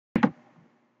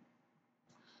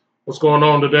What's going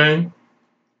on today?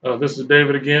 This is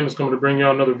David again. It's going to bring you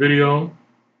out another video.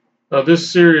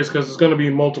 This series, because it's going to be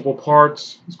multiple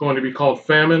parts, it's going to be called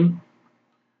Famine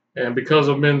and Because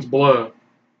of Men's Blood.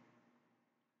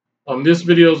 This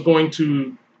video is going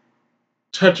to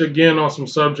touch again on some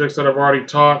subjects that I've already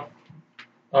taught.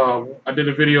 I did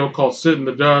a video called Sit in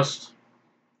the Dust,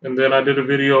 and then I did a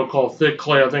video called Thick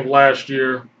Clay, I think last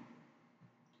year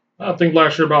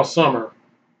about summer.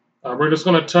 We're just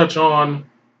going to touch on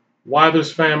why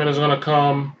this famine is going to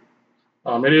come.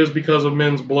 It is because of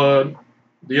men's blood,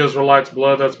 the Israelites'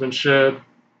 blood that's been shed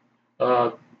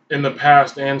in the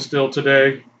past and still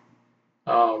today.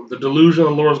 The delusion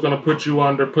the Lord is going to put you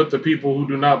under, put the people who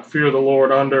do not fear the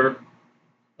Lord under,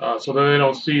 so that they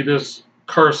don't see this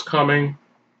curse coming.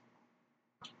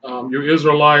 Your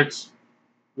Israelites,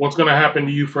 what's going to happen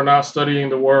to you for not studying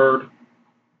the Word.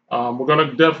 We're going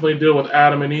to definitely deal with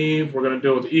Adam and Eve. We're going to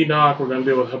deal with Enoch. We're going to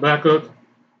deal with Habakkuk.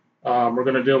 We're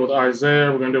going to deal with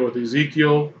Isaiah. We're going to deal with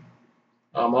Ezekiel.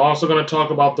 I'm also going to talk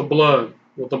about the blood,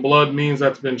 what the blood means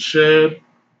that's been shed,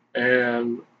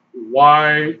 and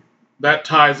why that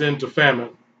ties into famine.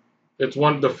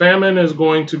 The famine is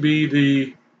going to be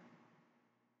the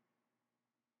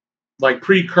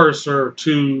precursor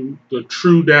to the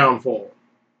true downfall.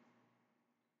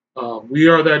 We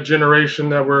are that generation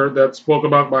that spoke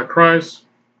about by Christ.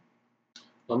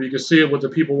 You can see it with the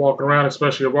people walking around,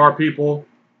 especially of our people,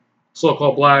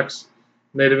 so-called blacks,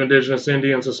 Native Indigenous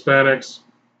Indians, Hispanics,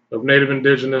 of Native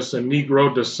Indigenous and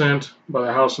Negro descent by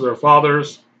the house of their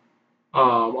fathers.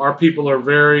 Our people are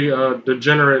very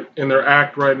degenerate in their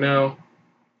act right now.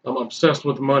 I'm obsessed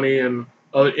with money and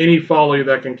any folly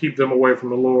that can keep them away from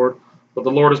the Lord. But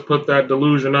the Lord has put that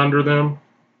delusion under them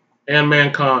and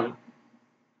mankind.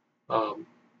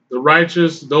 The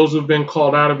righteous, those who've been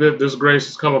called out of it, this grace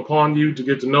has come upon you to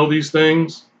get to know these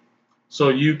things so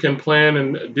you can plan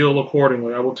and deal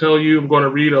accordingly. I will tell you, I'm going to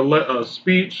read a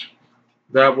speech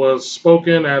that was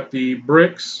spoken at the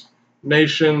BRICS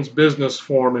Nations Business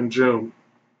Forum in June.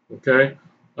 Okay,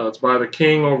 it's by the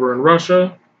king over in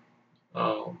Russia.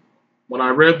 When I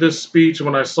read this speech and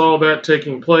when I saw that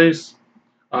taking place,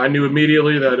 I knew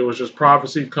immediately that it was just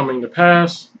prophecy coming to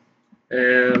pass,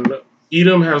 and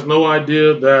Edom has no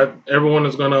idea that everyone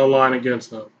is going to align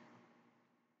against them.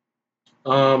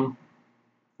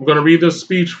 I'm going to read this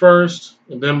speech first,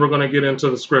 and then we're going to get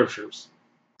into the scriptures.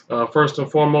 First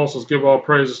and foremost, let's give all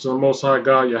praises to the Most High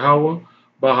God, Yahweh,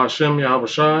 Bahashem Yahweh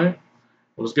Shai.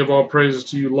 Let's give all praises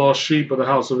to you, lost sheep of the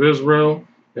house of Israel,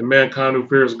 and mankind who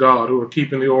fears God, who are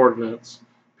keeping the ordinance.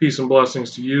 Peace and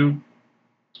blessings to you.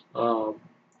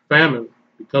 Famine,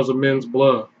 because of men's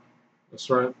blood. That's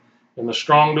right. And the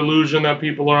strong delusion that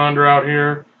people are under out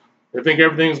here, they think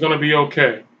everything's going to be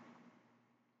okay.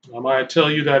 I might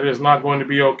tell you that it is not going to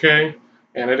be okay,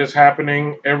 and it is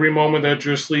happening every moment that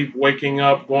you're asleep, waking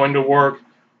up, going to work.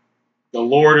 The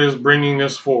Lord is bringing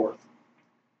this forth.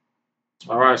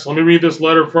 All right, so let me read this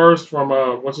letter first from,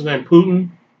 what's his name, Putin?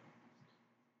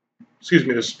 Excuse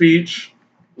me, the speech.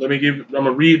 I'm going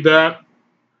to read that,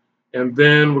 and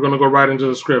then we're going to go right into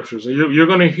the scriptures. And you're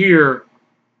going to hear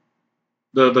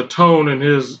the tone in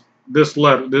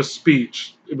this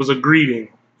speech. It was a greeting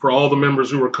for all the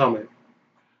members who were coming.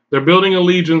 They're building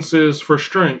allegiances for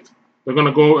strength. They're going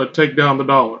to go take down the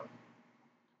dollar.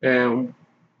 And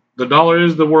the dollar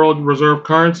is the world reserve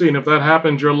currency, and if that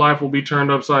happens, your life will be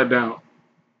turned upside down.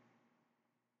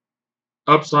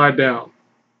 Upside down.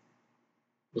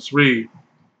 Let's read.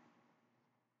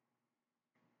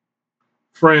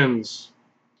 Friends,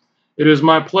 it is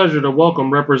my pleasure to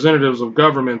welcome representatives of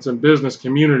governments and business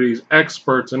communities,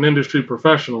 experts and industry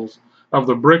professionals of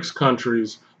the BRICS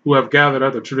countries who have gathered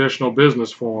at the Traditional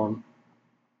Business Forum.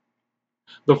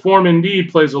 The forum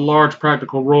indeed plays a large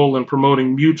practical role in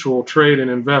promoting mutual trade and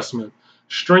investment,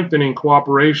 strengthening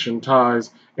cooperation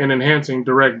ties, and enhancing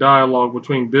direct dialogue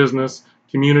between business,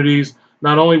 communities,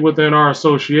 not only within our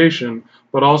association,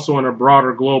 but also in a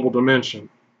broader global dimension.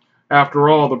 After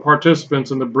all, the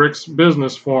participants in the BRICS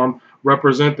Business Forum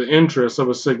represent the interests of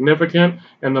a significant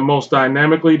and the most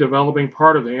dynamically developing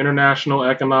part of the international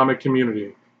economic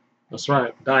community. That's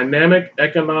right, dynamic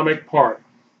economic part.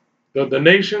 The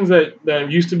nations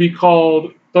that used to be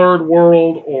called third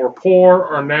world or poor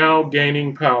are now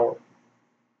gaining power.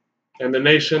 And the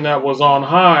nation that was on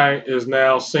high is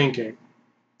now sinking.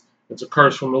 It's a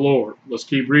curse from the Lord. Let's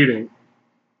keep reading.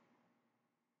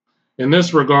 In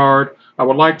this regard, I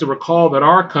would like to recall that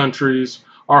our countries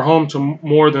are home to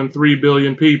more than 3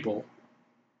 billion people,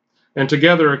 and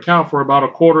together account for about a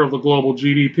quarter of the global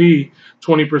GDP,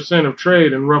 20% of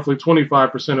trade, and roughly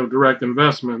 25% of direct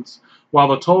investments, while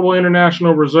the total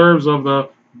international reserves of the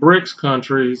BRICS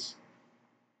countries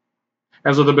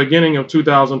as of the beginning of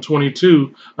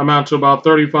 2022, amount to about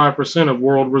 35% of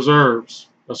world reserves.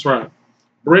 That's right.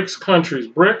 BRICS countries.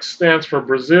 BRICS stands for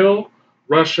Brazil,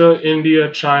 Russia,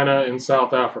 India, China, and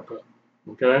South Africa.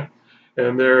 Okay?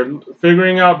 And they're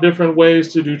figuring out different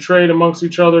ways to do trade amongst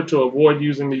each other to avoid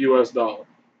using the US dollar.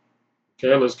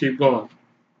 Okay, let's keep going.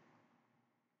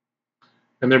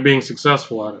 And they're being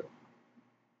successful at it.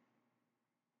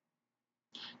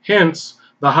 Hence,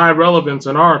 the high relevance,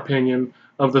 in our opinion,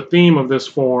 of the theme of this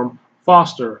forum: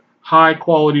 foster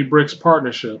high-quality BRICS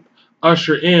partnership,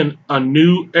 usher in a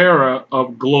new era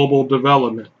of global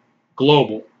development.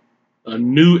 Global. A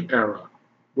new era.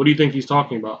 What do you think he's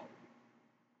talking about?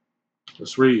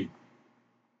 Let's read.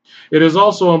 It is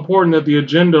also important that the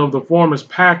agenda of the forum is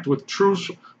packed with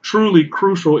truly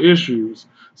crucial issues,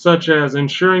 such as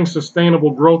ensuring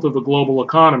sustainable growth of the global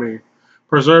economy,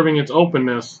 preserving its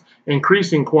openness,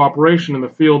 increasing cooperation in the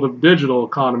field of digital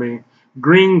economy,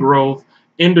 green growth,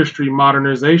 industry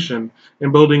modernization,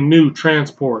 and building new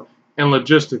transport and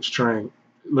logistics chains.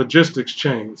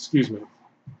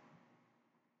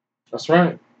 That's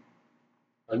right.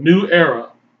 A new era.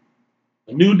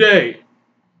 A new day.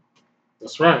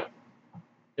 That's right.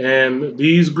 And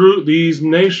these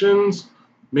nations,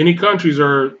 many countries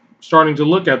are starting to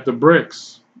look at the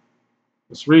BRICS.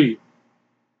 Let's read.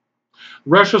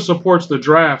 Russia supports the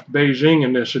draft Beijing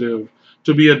initiative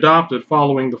to be adopted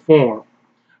following the forum,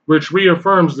 which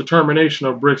reaffirms the determination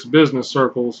of BRICS business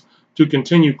circles to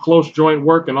continue close joint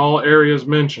work in all areas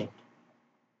mentioned.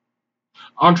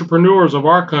 Entrepreneurs of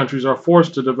our countries are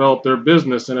forced to develop their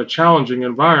business in a challenging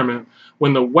environment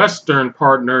when the Western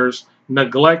partners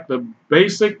neglect the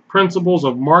basic principles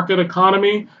of market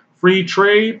economy, free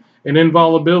trade, and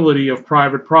inviolability of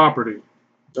private property.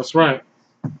 That's right.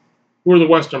 Who are the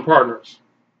Western partners?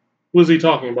 Who is he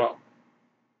talking about?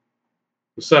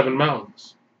 The Seven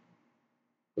Mountains.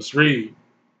 Let's read.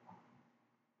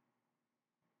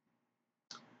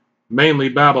 Mainly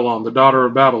Babylon, the daughter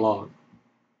of Babylon.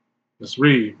 Let's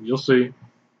read. You'll see.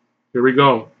 Here we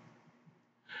go.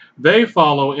 They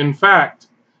follow, in fact,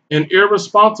 an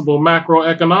irresponsible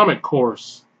macroeconomic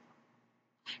course,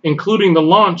 including the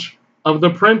launch of the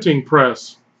printing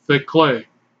press, thick clay.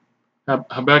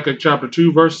 Habakkuk chapter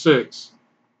 2, verse 6.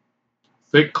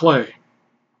 Thick clay.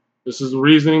 This is the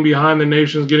reasoning behind the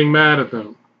nations getting mad at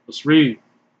them. Let's read.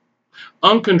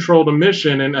 Uncontrolled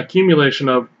emission and accumulation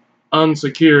of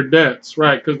unsecured debts.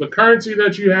 Right, because the currency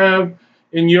that you have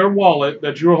in your wallet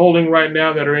that you're holding right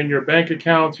now, that are in your bank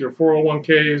accounts, your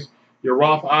 401ks, your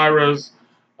Roth IRAs,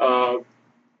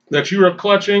 that you are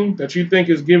clutching, that you think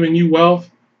is giving you wealth,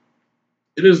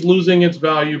 it is losing its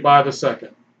value by the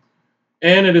second.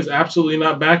 And it is absolutely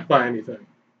not backed by anything.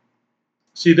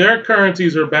 See, their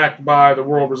currencies are backed by the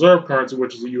world reserve currency,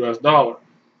 which is the US dollar.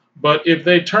 But if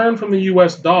they turn from the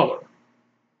US dollar,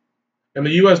 and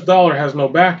the US dollar has no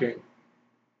backing,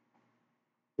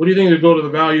 what do you think would go to the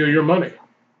value of your money?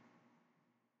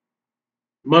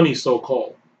 Money,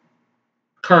 so-called.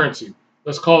 Currency.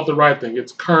 Let's call it the right thing.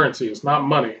 It's currency. It's not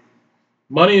money.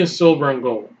 Money is silver and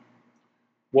gold.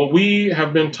 What we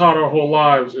have been taught our whole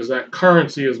lives is that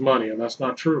currency is money, and that's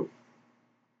not true.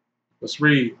 Let's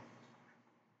read.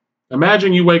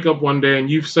 Imagine you wake up one day and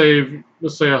you've saved,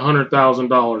 let's say,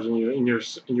 $100,000 in your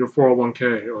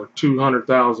 401k, or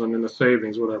 $200,000 in the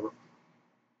savings, whatever.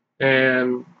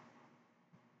 And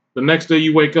the next day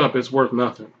you wake up, it's worth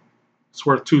nothing. It's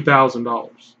worth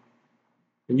 $2,000.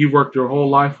 And you've worked your whole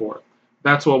life for it.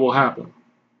 That's what will happen.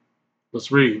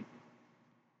 Let's read.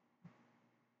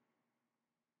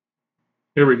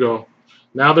 Here we go.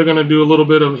 Now they're going to do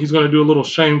he's going to do a little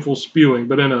shameful spewing,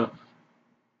 but in a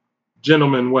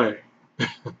gentleman way.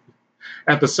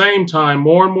 At the same time,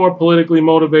 more and more politically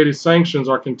motivated sanctions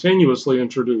are continuously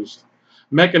introduced.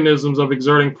 Mechanisms of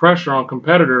exerting pressure on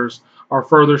competitors are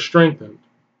further strengthened.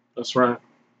 That's right.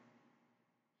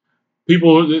 They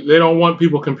don't want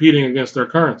people competing against their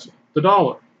currency, the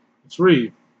dollar. Let's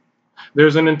read.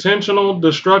 There's an intentional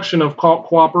destruction of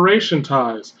cooperation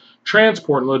ties.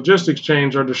 Transport and logistics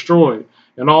chains are destroyed,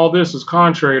 and all this is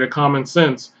contrary to common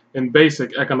sense and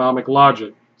basic economic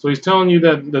logic. So he's telling you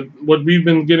that what we've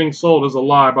been getting sold is a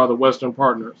lie by the Western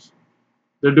partners.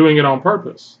 They're doing it on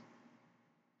purpose.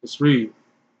 Let's read.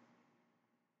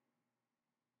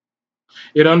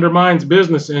 It undermines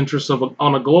business interests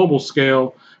on a global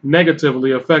scale,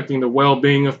 negatively affecting the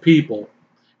well-being of people,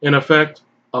 in effect,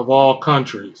 of all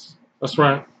countries. That's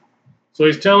right. So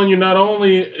he's telling you not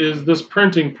only is this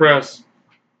printing press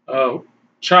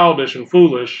childish and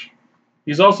foolish,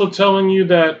 he's also telling you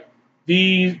that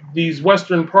these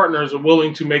Western partners are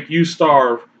willing to make you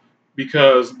starve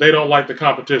because they don't like the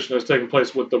competition that's taking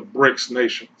place with the BRICS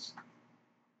nations.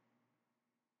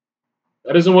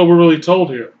 That isn't what we're really told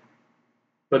here.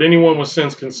 But anyone with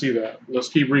sense can see that. Let's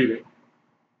keep reading.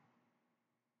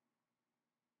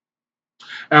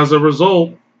 As a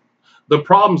result, the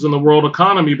problems in the world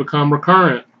economy become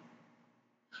recurrent.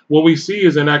 What we see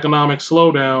is an economic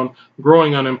slowdown,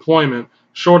 growing unemployment,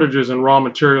 shortages in raw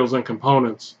materials and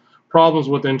components. Problems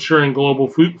with ensuring global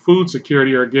food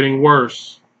security are getting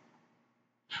worse.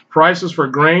 Prices for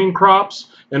grain crops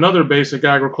and other basic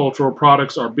agricultural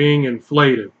products are being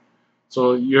inflated.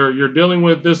 So you're dealing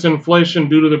with this inflation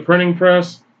due to the printing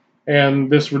press and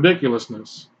this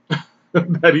ridiculousness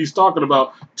that he's talking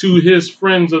about to his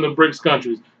friends in the BRICS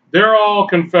countries. They're all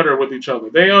confederate with each other.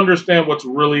 They understand what's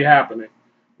really happening.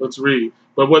 Let's read.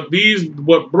 But what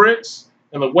BRICS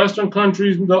and the Western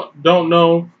countries don't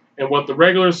know, and what the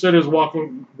regular citizens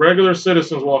walking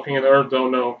in the earth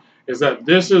don't know, is that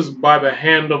this is by the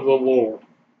hand of the Lord.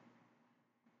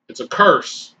 It's a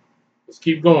curse. Let's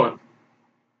keep going.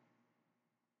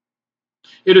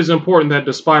 It is important that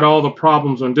despite all the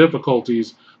problems and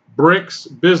difficulties,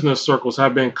 BRICS business circles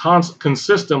have been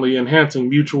consistently enhancing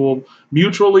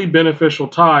mutually beneficial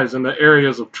ties in the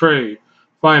areas of trade,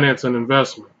 finance, and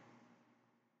investment.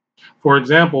 For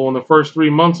example, in the first 3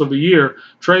 months of the year,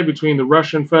 trade between the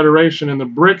Russian Federation and the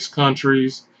BRICS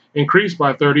countries increased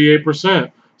by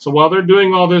 38%. So while they're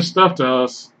doing all this stuff to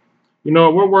us,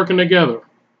 we're working together.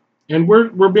 And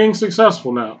we're being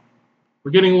successful now.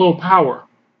 We're getting a little power.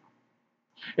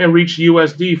 And reached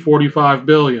USD 45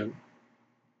 billion.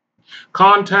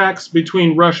 Contacts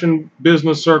between Russian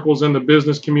business circles and the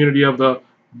business community of the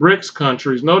BRICS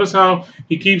countries. Notice how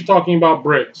he keeps talking about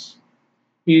BRICS.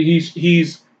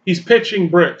 He's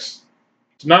pitching BRICS.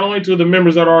 It's not only to the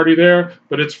members that are already there,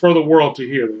 but it's for the world to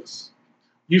hear this.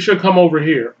 You should come over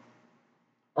here.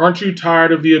 Aren't you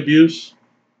tired of the abuse?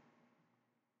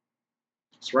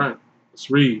 That's right.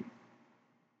 Let's read.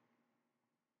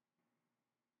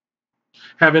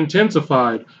 Have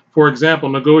intensified. For example,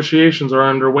 negotiations are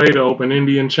underway to open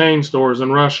Indian chain stores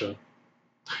in Russia.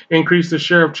 Increase the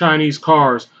share of Chinese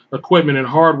cars, equipment, and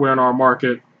hardware in our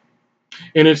market.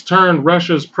 In its turn,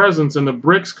 Russia's presence in the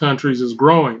BRICS countries is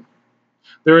growing.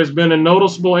 There has been a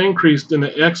noticeable increase in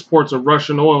the exports of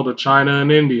Russian oil to China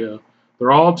and India.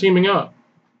 They're all teaming up.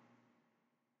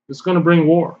 It's going to bring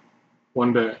war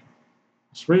one day.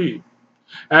 Let's read.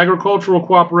 Agricultural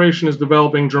cooperation is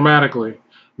developing dramatically.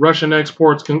 Russia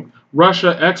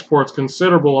exports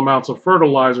considerable amounts of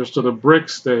fertilizers to the BRICS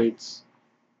states.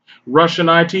 Russian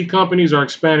IT companies are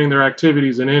expanding their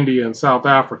activities in India and South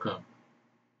Africa.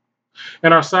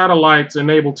 And our satellites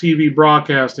enable TV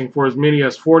broadcasting for as many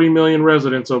as 40 million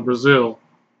residents of Brazil.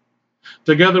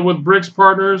 Together with BRICS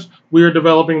partners, we are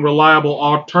developing reliable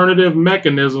alternative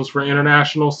mechanisms for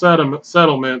international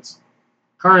settlements,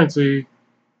 currency,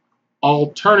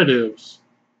 alternatives,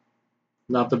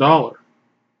 not the dollar.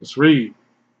 Let's read.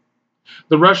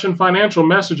 The Russian financial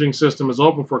messaging system is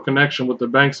open for connection with the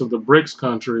banks of the BRICS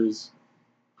countries.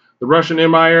 The Russian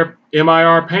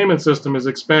MIR payment system is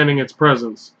expanding its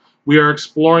presence. We are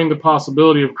exploring the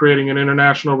possibility of creating an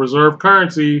international reserve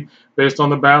currency based on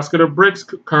the basket of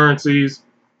BRICS currencies.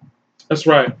 That's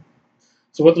right.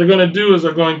 So what they're going to do is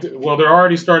they're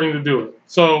already starting to do it.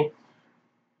 So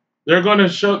they're going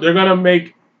to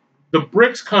make the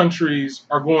BRICS countries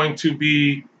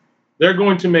they're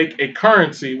going to make a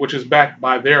currency which is backed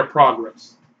by their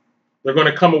progress. They're going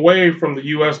to come away from the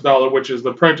US dollar, which is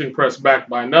the printing press backed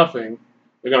by nothing.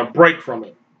 They're going to break from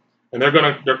it. And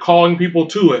they're calling people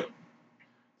to it.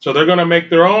 So they're going to make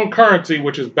their own currency,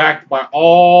 which is backed by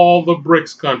all the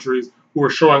BRICS countries who are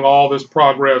showing all this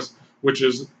progress, which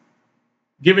is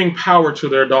giving power to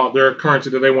their currency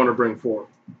that they want to bring forth.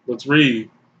 Let's read.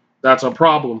 That's a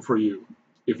problem for you.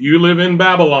 If you live in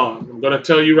Babylon, I'm going to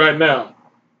tell you right now,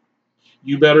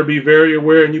 you better be very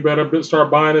aware and you better start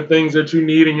buying the things that you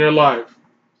need in your life.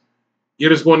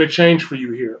 It is going to change for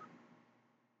you here.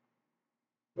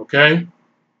 Okay?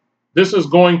 This is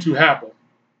going to happen.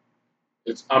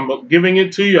 I'm giving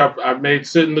it to you. I've made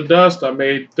sit in the dust. I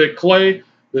made thick clay.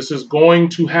 This is going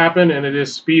to happen, and it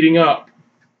is speeding up.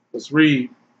 Let's read.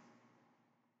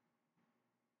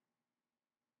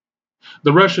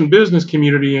 The Russian business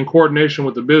community, in coordination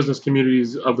with the business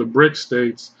communities of the BRICS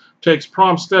states, takes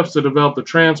prompt steps to develop the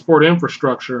transport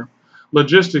infrastructure.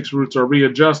 Logistics routes are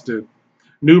readjusted.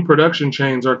 New production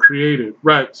chains are created.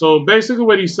 Right. So basically,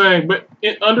 what he's saying,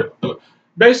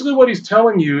 basically what he's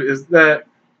telling you is that.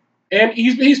 And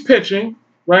he's pitching,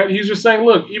 right? He's just saying,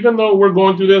 look, even though we're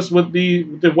going through this with the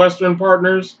Western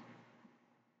partners,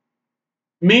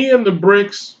 me and the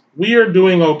BRICS, we are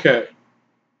doing okay.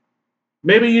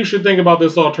 Maybe you should think about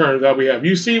this alternative that we have.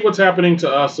 You see what's happening to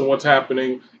us and what's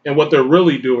happening and what they're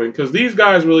really doing, because these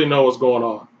guys really know what's going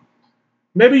on.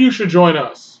 Maybe you should join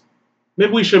us.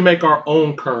 Maybe we should make our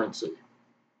own currency.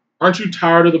 Aren't you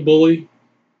tired of the bully?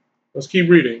 Let's keep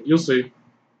reading. You'll see.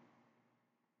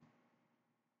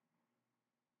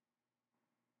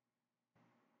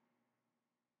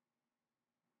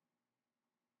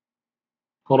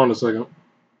 Hold on a second.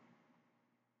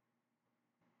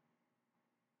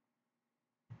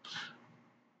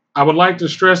 I would like to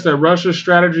stress that Russia's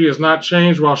strategy has not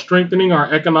changed while strengthening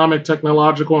our economic,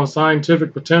 technological, and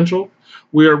scientific potential.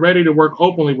 We are ready to work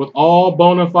openly with all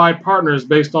bona fide partners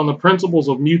based on the principles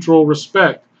of mutual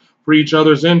respect for each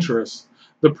other's interests,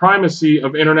 the primacy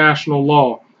of international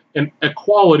law, and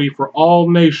equality for all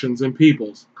nations and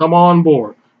peoples. Come on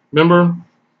board. Remember,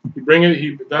 you bring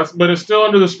it. But it's still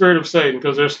under the spirit of Satan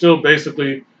because they're still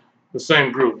basically the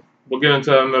same group. We'll get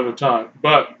into that another time.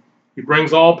 But he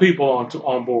brings all people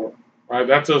on board. Right?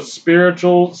 That's a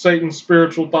Satan's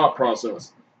spiritual thought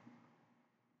process.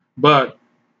 But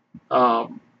they're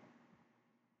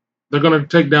going to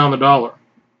take down the dollar.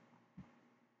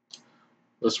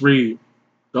 Let's read.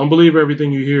 Don't believe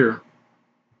everything you hear.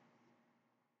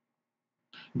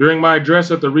 During my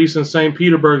address at the recent St.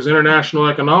 Petersburg's International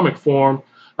Economic Forum,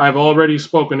 I have already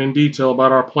spoken in detail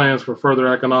about our plans for further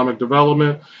economic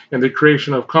development and the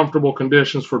creation of comfortable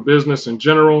conditions for business in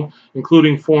general,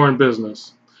 including foreign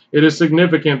business. It is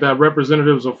significant that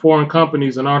representatives of foreign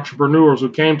companies and entrepreneurs who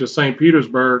came to St.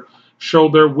 Petersburg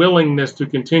showed their willingness to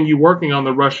continue working on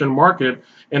the Russian market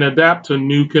and adapt to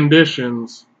new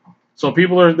conditions. So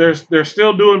people they're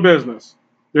still doing business.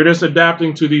 They're just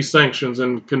adapting to these sanctions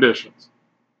and conditions.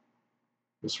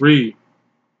 Let's read.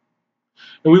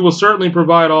 And we will certainly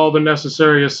provide all the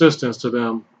necessary assistance to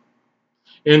them.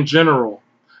 In general,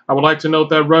 I would like to note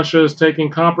that Russia is taking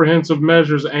comprehensive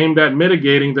measures aimed at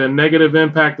mitigating the negative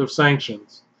impact of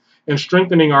sanctions and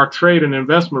strengthening our trade and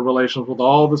investment relations with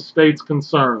all the states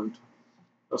concerned.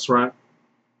 That's right.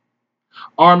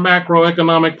 Our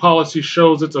macroeconomic policy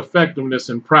shows its effectiveness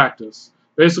in practice.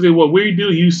 Basically, what we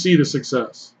do, you see the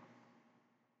success.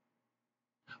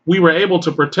 We were able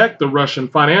to protect the Russian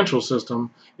financial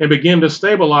system and begin to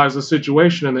stabilize the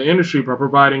situation in the industry by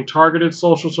providing targeted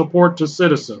social support to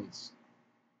citizens.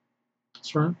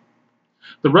 That's right.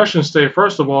 The Russian state,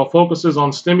 first of all, focuses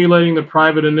on stimulating the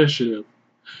private initiative.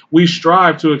 We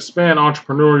strive to expand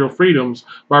entrepreneurial freedoms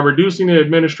by reducing the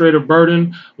administrative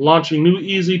burden, launching new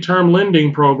easy term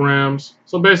lending programs.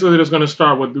 So basically, they're just going to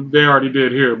start what they already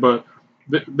did here, but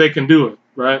they can do it,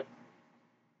 right?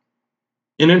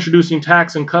 In introducing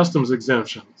tax and customs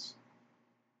exemptions.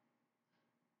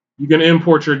 You can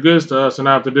import your goods to us and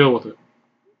not have to deal with it.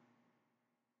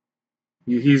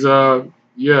 He's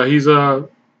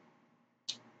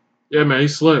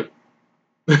slick.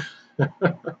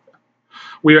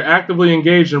 We are actively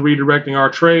engaged in redirecting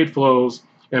our trade flows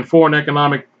and foreign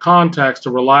economic contacts to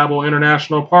reliable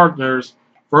international partners.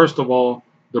 First of all,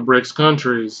 the BRICS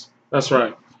countries. That's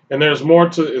right. And there's more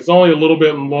to. It's only a little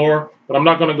bit more, but I'm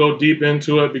not going to go deep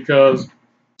into it because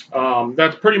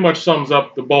that pretty much sums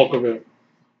up the bulk of it.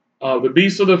 The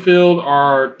beasts of the field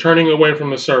are turning away from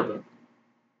the serpent.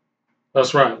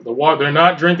 That's right. They're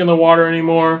not drinking the water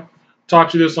anymore.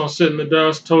 Taught you this on Sit in the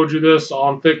Dust. Told you this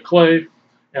on Thick Clay.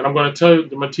 And I'm going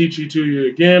to teach you to you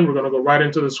again. We're going to go right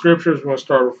into the scriptures. We're going to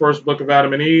start with first book of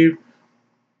Adam and Eve.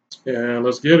 And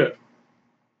let's get it.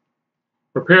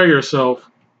 Prepare yourself.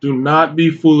 Do not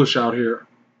be foolish out here.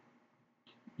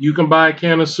 You can buy a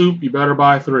can of soup. You better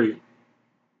buy 3.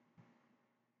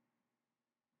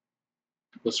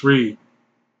 Let's read.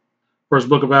 First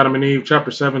book of Adam and Eve, chapter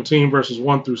 17, verses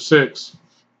 1 through 6.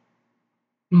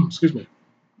 Excuse me.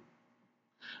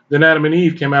 Then Adam and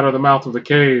Eve came out of the mouth of the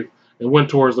cave and went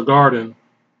towards the garden.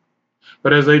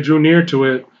 But as they drew near to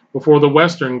it, before the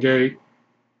western gate,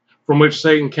 from which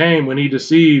Satan came when he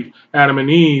deceived Adam and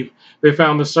Eve, they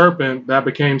found the serpent that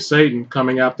became Satan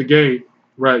coming out the gate.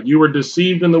 Right, you were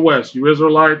deceived in the west. You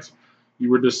Israelites, you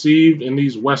were deceived in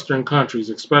these western countries,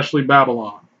 especially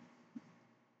Babylon.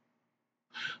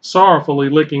 Sorrowfully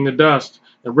licking the dust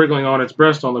and wriggling on its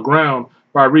breast on the ground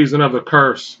by reason of the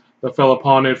curse that fell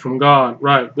upon it from God.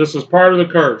 Right, this is part of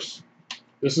the curse.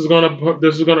 This is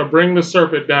gonna bring the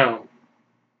serpent down.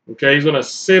 Okay, he's gonna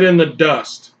sit in the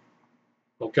dust.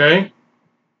 Okay,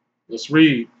 let's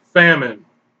read. Famine.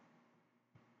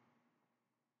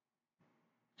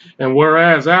 And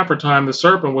whereas aforetime the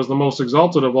serpent was the most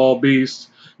exalted of all beasts,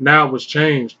 now it was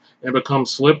changed and become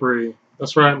slippery.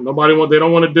 That's right. They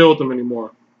don't want to deal with him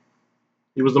anymore.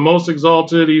 He was the most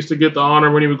exalted. He used to get the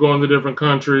honor when he would go into different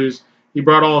countries. He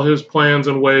brought all his plans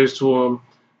and ways to him.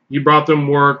 He brought them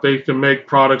work. They can make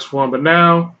products for him. But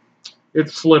now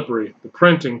it's slippery. The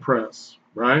printing press,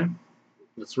 right?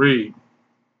 Let's read.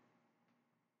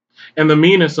 And the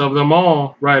meanest of them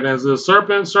all, right? As the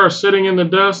serpent starts sitting in the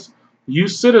dust, you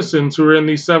citizens who are in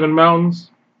these 7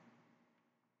 mountains,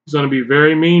 he's going to be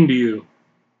very mean to you.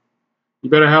 You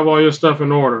better have all your stuff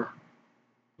in order.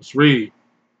 Let's read.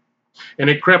 And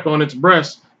it crept on its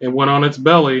breast and went on its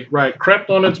belly, right? Crept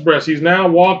on its breast. He's now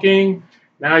walking.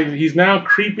 Now he's now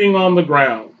creeping on the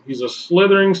ground. He's a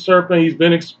slithering serpent. He's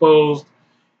been exposed.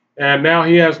 And now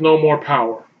he has no more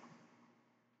power,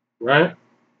 right?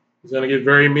 He's going to get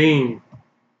very mean.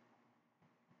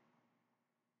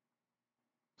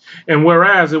 And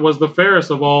whereas it was the fairest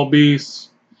of all beasts,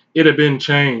 it had been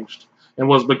changed and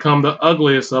was become the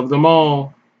ugliest of them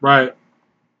all, right?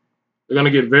 They're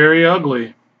going to get very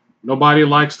ugly. Nobody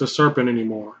likes the serpent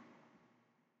anymore.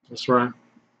 That's right.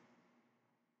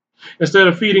 Instead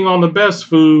of feeding on the best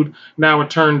food, now it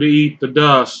turned to eat the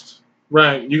dust.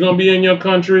 Right. You're going to be in your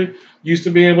country. Used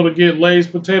to be able to get Lay's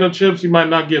potato chips. You might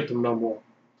not get them no more.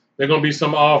 They're going to be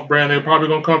some off-brand. They're probably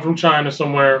going to come from China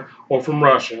somewhere or from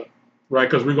Russia. Right.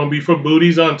 Because we're going to be for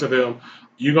booties unto them.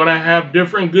 You're going to have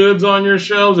different goods on your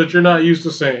shelves that you're not used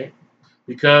to seeing.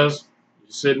 Because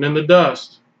you're sitting in the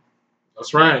dust.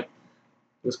 That's right.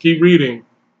 Let's keep reading.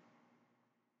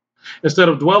 Instead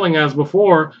of dwelling as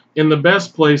before in the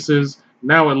best places,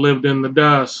 now it lived in the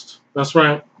dust. That's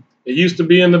right. It used to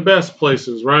be in the best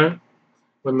places, right?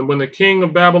 When the king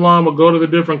of Babylon would go to the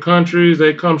different countries,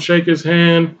 they'd come shake his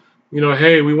hand. You know,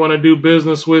 hey, we want to do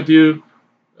business with you,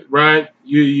 right?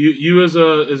 You as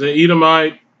an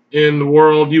Edomite in the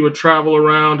world, you would travel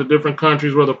around to different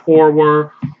countries where the poor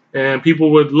were, and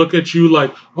people would look at you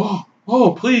like,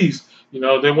 oh, please. You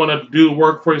know, they want to do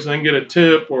work for you so they can get a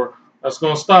tip, or that's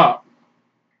going to stop,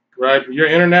 right? Your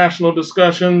international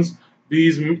discussions,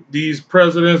 these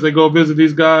presidents, they go visit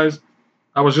these guys.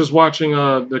 I was just watching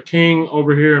the king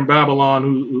over here in Babylon,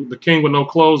 who the king with no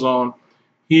clothes on.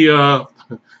 He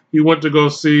went to go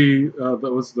see that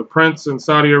was the prince in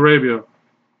Saudi Arabia.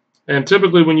 And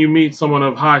typically when you meet someone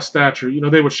of high stature, you know,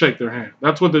 they would shake their hand.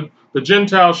 That's what the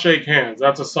Gentiles shake hands.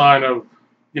 That's a sign of,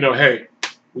 you know, hey,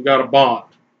 we got a bond.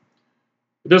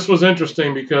 This was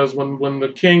interesting because when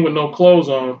the king with no clothes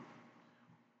on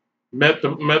met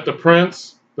the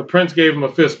prince gave him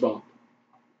a fist bump.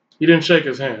 He didn't shake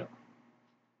his hand.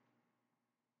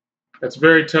 That's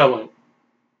very telling.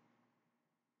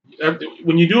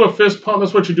 When you do a fist pump,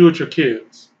 that's what you do with your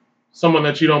kids. Someone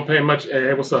that you don't pay much.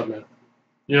 Hey, what's up, man?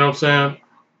 You know what I'm saying?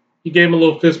 He gave him a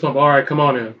little fist pump. All right, come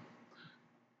on in.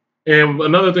 And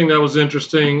another thing that was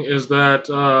interesting is that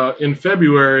in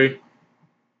February,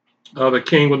 the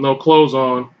king with no clothes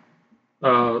on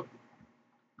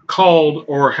called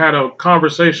or had a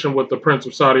conversation with the Prince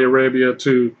of Saudi Arabia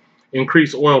to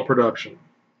increase oil production,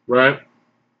 right?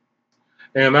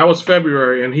 And that was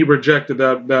February, and he rejected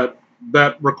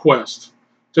that request.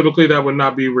 Typically, that would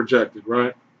not be rejected,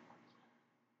 right?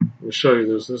 Let me show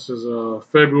you this. This is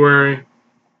February.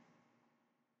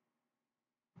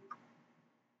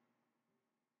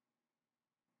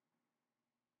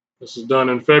 This is done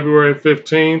in February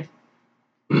 15th.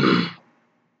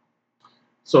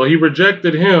 So he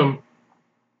rejected him,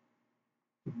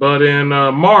 but in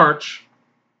March,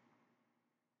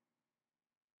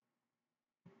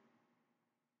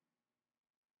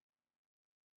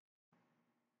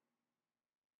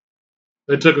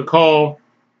 they took a call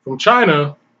from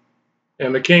China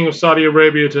and the king of Saudi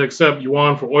Arabia to accept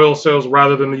yuan for oil sales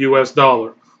rather than the US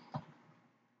dollar.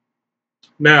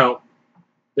 Now,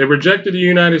 they rejected the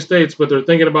United States, but they're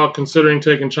thinking about considering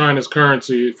taking China's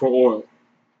currency for oil.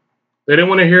 They didn't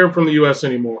want to hear from the US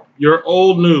anymore. You're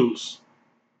old news.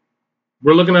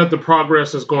 We're looking at the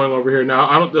progress that's going over here.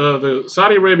 Now, the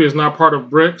Saudi Arabia is not part of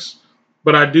BRICS,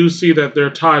 but I do see that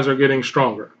their ties are getting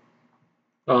stronger.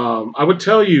 I would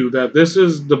tell you that this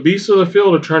is the beasts of the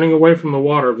field are turning away from the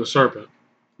water of the serpent.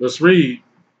 Let's read.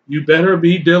 You better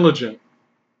be diligent.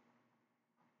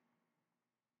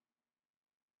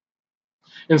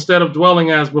 Instead of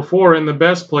dwelling as before in the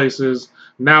best places,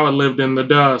 now it lived in the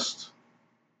dust.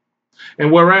 And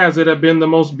whereas it had been the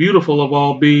most beautiful of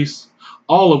all beasts,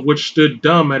 all of which stood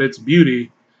dumb at its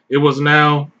beauty, it was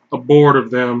now abhorred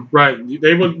of them. Right?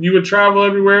 You would travel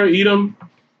everywhere, eat them.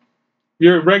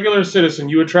 You're a regular citizen.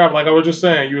 You would travel, like I was just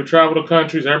saying, you would travel to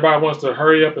countries. Everybody wants to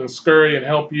hurry up and scurry and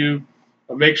help you,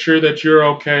 make sure that you're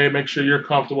okay, make sure you're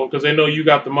comfortable, because they know you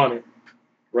got the money,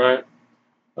 right?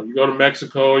 You go to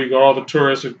Mexico, you go to all the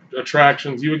tourist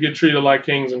attractions, you would get treated like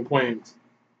kings and queens.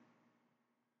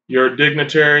 Your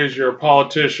dignitaries, your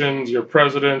politicians, your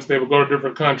presidents, they would go to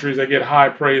different countries, they get high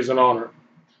praise and honor.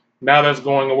 Now that's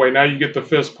going away. Now you get the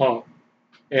fist pump,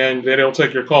 and they don't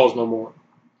take your calls no more.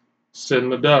 Sit in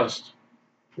the dust.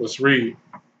 Let's read.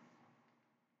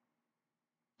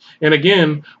 And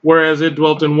again, whereas it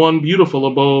dwelt in one beautiful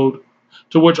abode,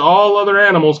 to which all other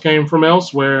animals came from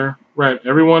elsewhere. Right,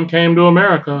 everyone came to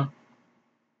America,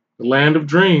 the land of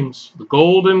dreams, the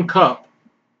golden cup.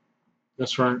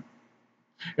 That's right.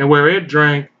 And where it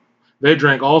drank, they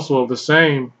drank also of the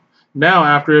same. Now,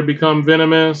 after it become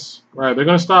venomous, right, they're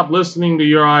going to stop listening to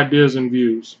your ideas and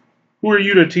views. Who are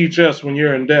you to teach us when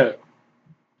you're in debt?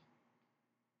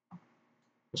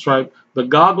 That's right. The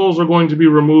goggles are going to be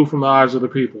removed from the eyes of the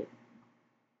people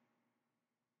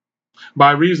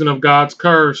by reason of God's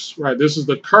curse. Right. This is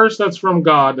the curse that's from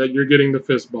God that you're getting the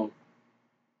fist bump.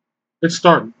 It's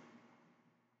starting.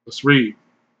 Let's read.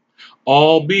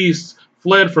 All beasts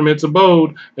fled from its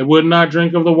abode and would not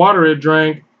drink of the water it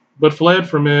drank, but fled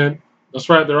from it. That's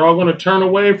right. They're all going to turn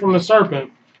away from the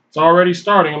serpent. It's already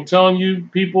starting. I'm telling you,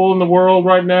 people in the world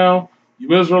right now,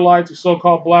 you Israelites, you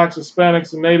so-called blacks,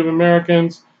 Hispanics, and Native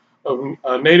Americans, of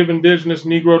Native Indigenous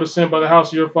Negro descent by the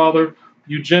house of your father,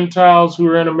 you Gentiles who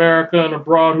are in America and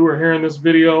abroad who are hearing this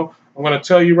video, I'm going to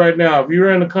tell you right now, if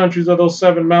you're in the countries of those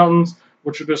 7 mountains,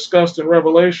 which are discussed in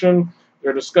Revelation,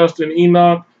 they're discussed in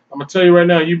Enoch, I'm going to tell you right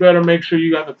now, you better make sure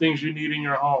you got the things you need in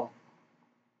your home.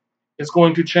 It's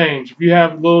going to change. If you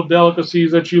have little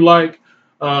delicacies that you like,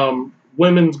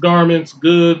 women's garments,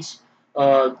 goods,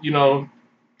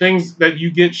 things that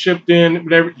you get shipped in,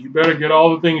 whatever, you better get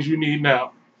all the things you need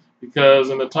now. Because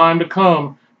in the time to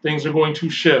come, things are going to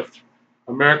shift.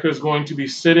 America is going to be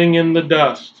sitting in the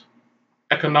dust,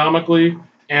 economically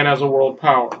and as a world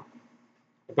power.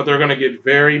 But they're going to get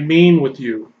very mean with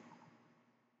you.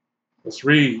 Let's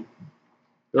read.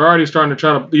 They're already starting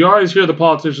to you always hear the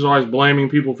politicians always blaming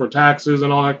people for taxes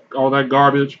and all that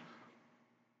garbage.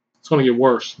 It's going to get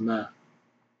worse than that.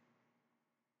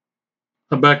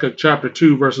 Habakkuk chapter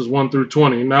 2, verses 1 through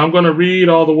 20. Now I'm going to read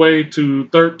all the way to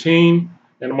 13.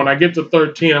 And when I get to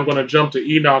 13, I'm going to jump to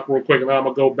Enoch real quick. And then I'm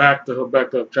going to go back to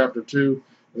Habakkuk chapter 2.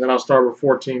 And then I'll start with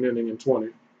 14, ending in 20.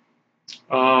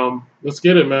 Let's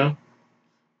get it, man.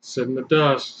 Sit in the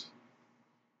dust.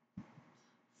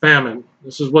 Famine.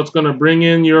 This is what's going to bring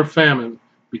in your famine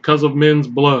because of men's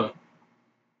blood.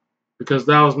 Because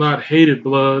thou hast not hated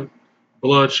blood,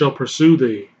 blood shall pursue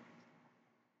thee.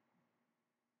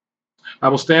 I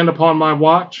will stand upon my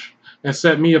watch and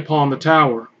set me upon the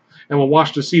tower, and will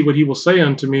watch to see what he will say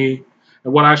unto me,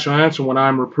 and what I shall answer when I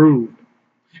am reproved.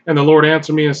 And the Lord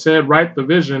answered me and said, write the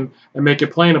vision and make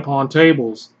it plain upon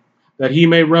tables, that he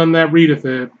may run that readeth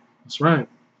it. That's right.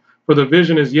 For the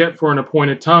vision is yet for an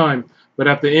appointed time, but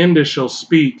at the end it shall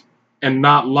speak and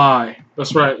not lie.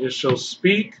 That's right. It shall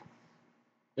speak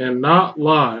and not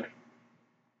lie.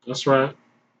 That's right.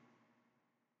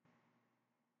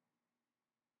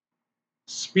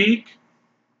 Speak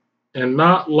and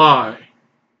not lie.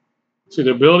 See,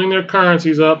 they're building their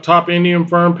currencies up. Top Indian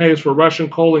firm pays for Russian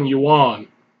coal in yuan.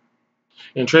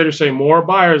 And traders say more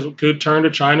buyers could turn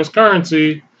to China's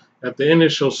currency. At the end it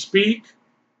shall speak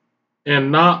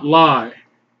and not lie.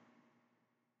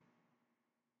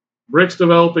 BRICS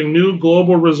developing new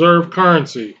global reserve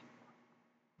currency.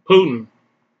 Putin.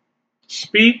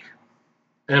 Speak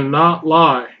and not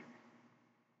lie.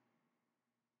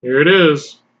 Here it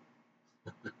is.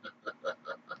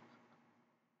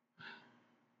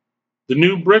 The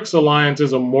new BRICS alliance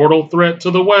is a mortal threat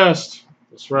to the West.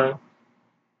 That's right.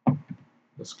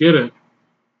 Let's get it.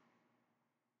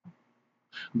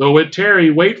 Though it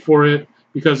tarry, wait for it,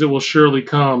 because it will surely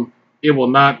come. It will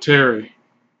not tarry.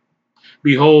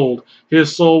 Behold,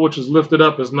 his soul which is lifted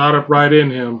up is not upright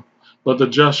in him, but the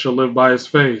just shall live by his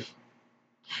faith.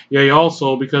 Yea,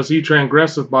 also, because he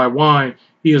transgresseth by wine,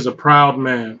 he is a proud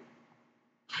man.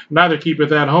 Neither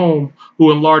keepeth at home,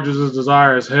 who enlarges his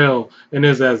desire as hell, and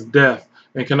is as death,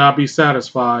 and cannot be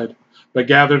satisfied, but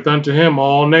gathereth unto him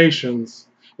all nations,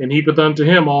 and heapeth unto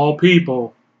him all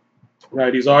people.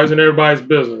 Right, he's always in everybody's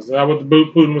business. Is that what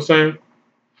Putin was saying?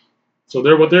 So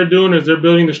what they're doing is they're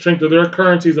building the strength of their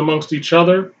currencies amongst each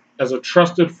other as a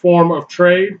trusted form of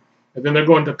trade, and then they're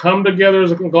going to come together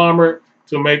as a conglomerate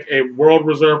to make a world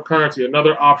reserve currency,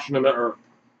 another option in the earth.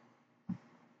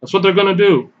 That's what they're going to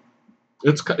do.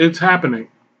 It's happening.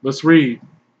 Let's read.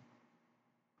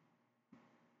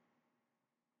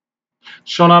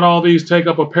 Shall not all these take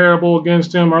up a parable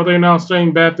against him? Are they now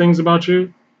saying bad things about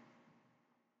you?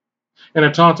 And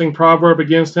a taunting proverb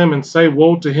against him, and say,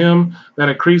 woe to him that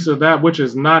increaseth that which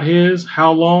is not his,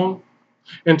 how long?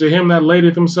 And to him that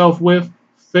ladeth himself with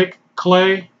thick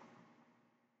clay?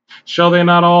 Shall they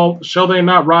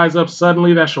not rise up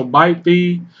suddenly that shall bite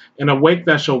thee, and awake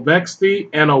that shall vex thee,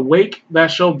 and awake that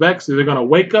shall vex thee? They're going to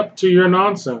wake up to your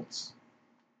nonsense,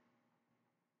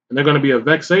 and they're going to be a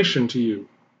vexation to you,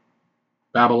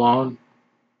 Babylon.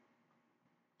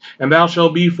 And thou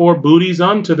shalt be for booties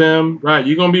unto them. Right,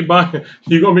 you're going to be buying,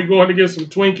 you're going to be going to get some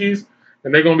Twinkies,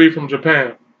 and they're going to be from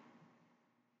Japan.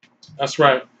 That's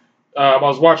right. I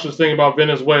was watching this thing about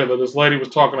Venezuela. This lady was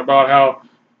talking about how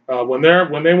when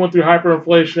they went through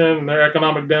hyperinflation and their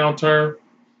economic downturn,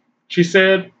 she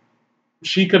said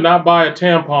she could not buy a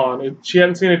tampon. She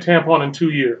hadn't seen a tampon in 2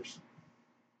 years.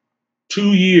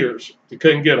 2 years. They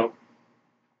couldn't get them.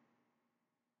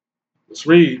 Let's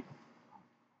read.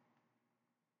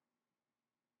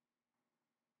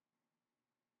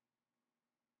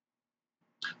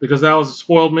 Because thou hast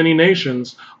spoiled many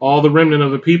nations, all the remnant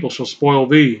of the people shall spoil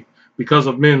thee, because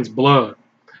of men's blood,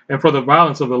 and for the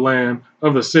violence of the land,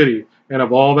 of the city, and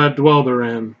of all that dwell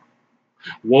therein.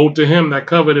 Woe to him that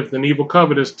coveteth an evil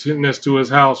covetousness to his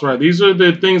house. Right, these are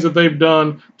the things that they've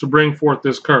done to bring forth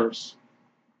this curse.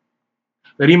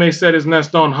 That he may set his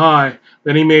nest on high,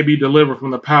 that he may be delivered from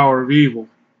the power of evil.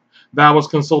 Thou hast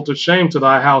consulted shame to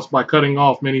thy house by cutting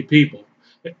off many people,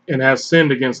 and hast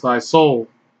sinned against thy soul.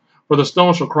 For the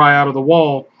stone shall cry out of the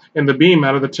wall, and the beam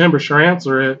out of the timber shall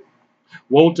answer it.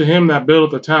 Woe to him that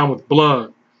buildeth a town with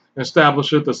blood, and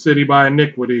establisheth the city by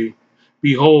iniquity.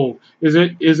 Behold, is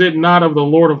it not of the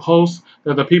Lord of hosts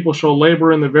that the people shall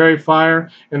labor in the very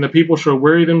fire, and the people shall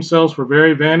weary themselves for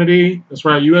very vanity? That's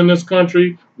right, you in this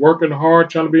country, working hard,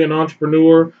 trying to be an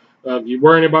entrepreneur, you're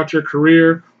worrying about your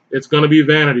career, it's going to be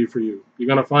vanity for you. You're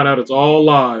going to find out it's all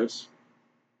lies.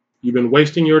 You've been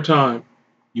wasting your time.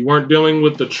 You weren't dealing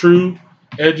with the true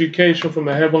education from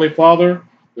the Heavenly Father.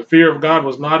 The fear of God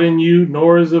was not in you,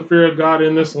 nor is the fear of God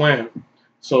in this land.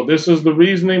 So this is the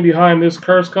reasoning behind this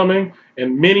curse coming,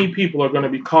 and many people are going to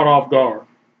be caught off guard.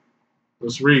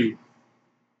 Let's read.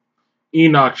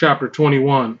 Enoch chapter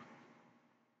 21.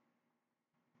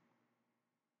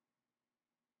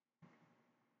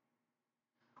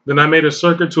 Then I made a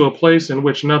circuit to a place in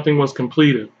which nothing was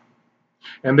completed.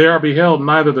 And there I beheld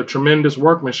neither the tremendous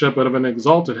workmanship of an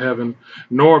exalted heaven,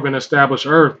 nor of an established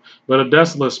earth, but a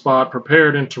desolate spot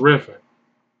prepared and terrific.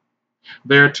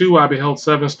 There too I beheld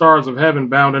 7 stars of heaven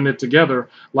bound in it together,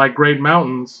 like great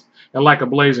mountains, and like a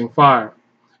blazing fire.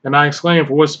 And I exclaimed,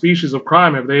 for what species of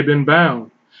crime have they been bound?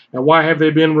 And why have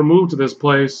they been removed to this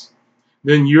place?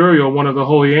 Then Uriel, one of the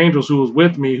holy angels who was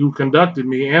with me, who conducted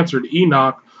me, answered,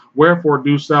 Enoch, wherefore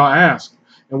dost thou ask?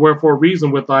 And wherefore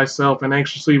reason with thyself and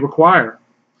anxiously require?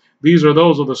 These are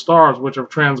those of the stars which have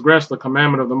transgressed the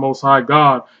commandment of the Most High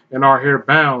God, and are here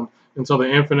bound until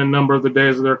the infinite number of the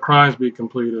days of their crimes be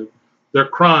completed. Their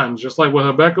crimes, just like what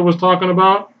Habakkuk was talking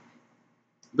about,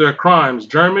 their crimes,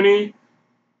 Germany,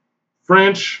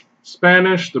 French,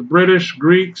 Spanish, the British,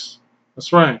 Greeks,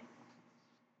 that's right.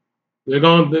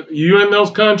 You in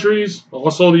those countries,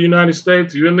 also the United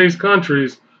States, you in these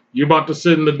countries, you're about to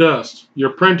sit in the dust. Your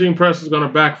printing press is going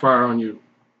to backfire on you.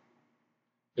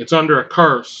 It's under a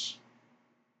curse.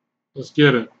 Let's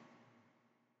get it.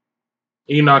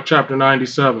 Enoch chapter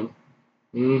 97.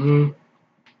 And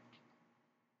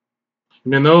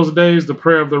in those days the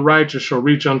prayer of the righteous shall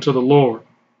reach unto the Lord.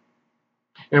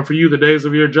 And for you the days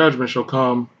of your judgment shall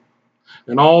come,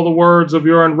 and all the words of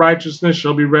your unrighteousness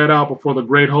shall be read out before the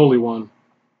great Holy One.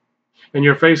 And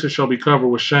your faces shall be covered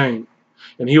with shame,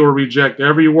 and he will reject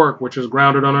every work which is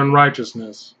grounded on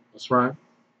unrighteousness. That's right.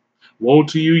 Woe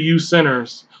to you, you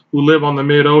sinners, who live on the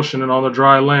mid-ocean and on the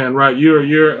dry land. Right, you're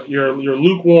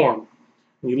lukewarm.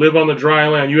 You live on the dry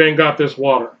land. You ain't got this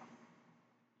water.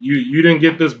 You didn't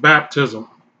get this baptism.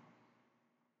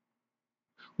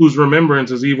 Whose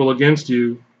remembrance is evil against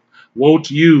you. Woe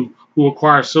to you who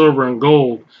acquire silver and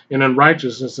gold in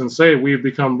unrighteousness, and say, we have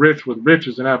become rich with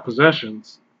riches and have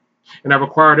possessions, and have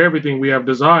acquired everything we have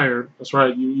desired. That's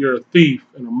right, you're a thief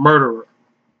and a murderer.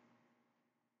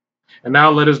 And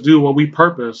now let us do what we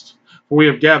purposed, for we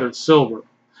have gathered silver,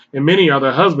 and many are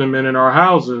the husbandmen in our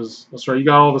houses. That's right, you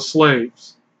got all the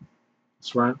slaves.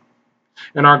 That's right.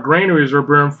 And our granaries are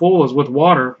brim full as with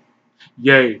water.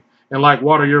 Yea, and like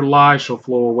water your lies shall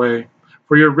flow away,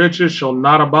 for your riches shall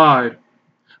not abide,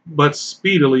 but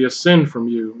speedily ascend from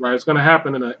you. Right, it's going to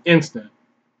happen in an instant.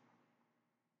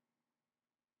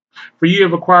 For ye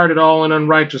have acquired it all in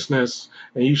unrighteousness,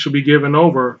 and ye shall be given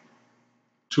over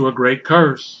to a great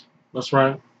curse. That's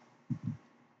right.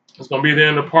 It's going to be the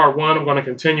end of part 1. I'm going to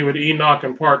continue with Enoch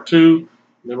in part 2. And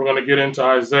then we're going to get into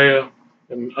Isaiah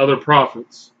and other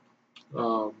prophets.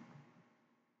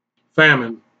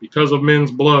 Famine, because of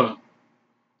men's blood.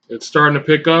 It's starting to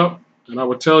pick up. And I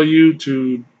would tell you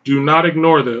to do not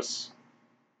ignore this.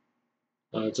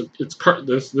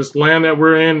 This land that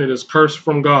we're in, it is cursed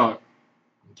from God.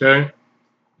 Okay?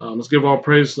 Let's give all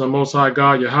praise to the Most High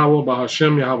God, Yahweh,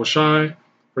 Bahashem, Yahweh Shai,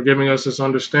 for giving us this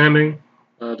understanding,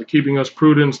 to keeping us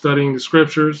prudent in studying the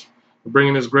scriptures, for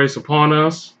bringing His grace upon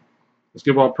us. Let's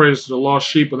give all praise to the lost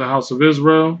sheep of the house of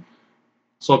Israel,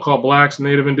 so-called blacks,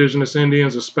 native indigenous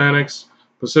Indians, Hispanics,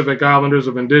 Pacific Islanders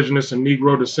of indigenous and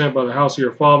Negro descent by the house of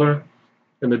your father,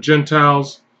 and the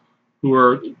Gentiles who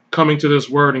are coming to this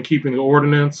word and keeping the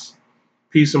ordinance.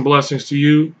 Peace and blessings to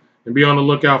you, and be on the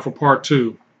lookout for part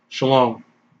 2. Shalom.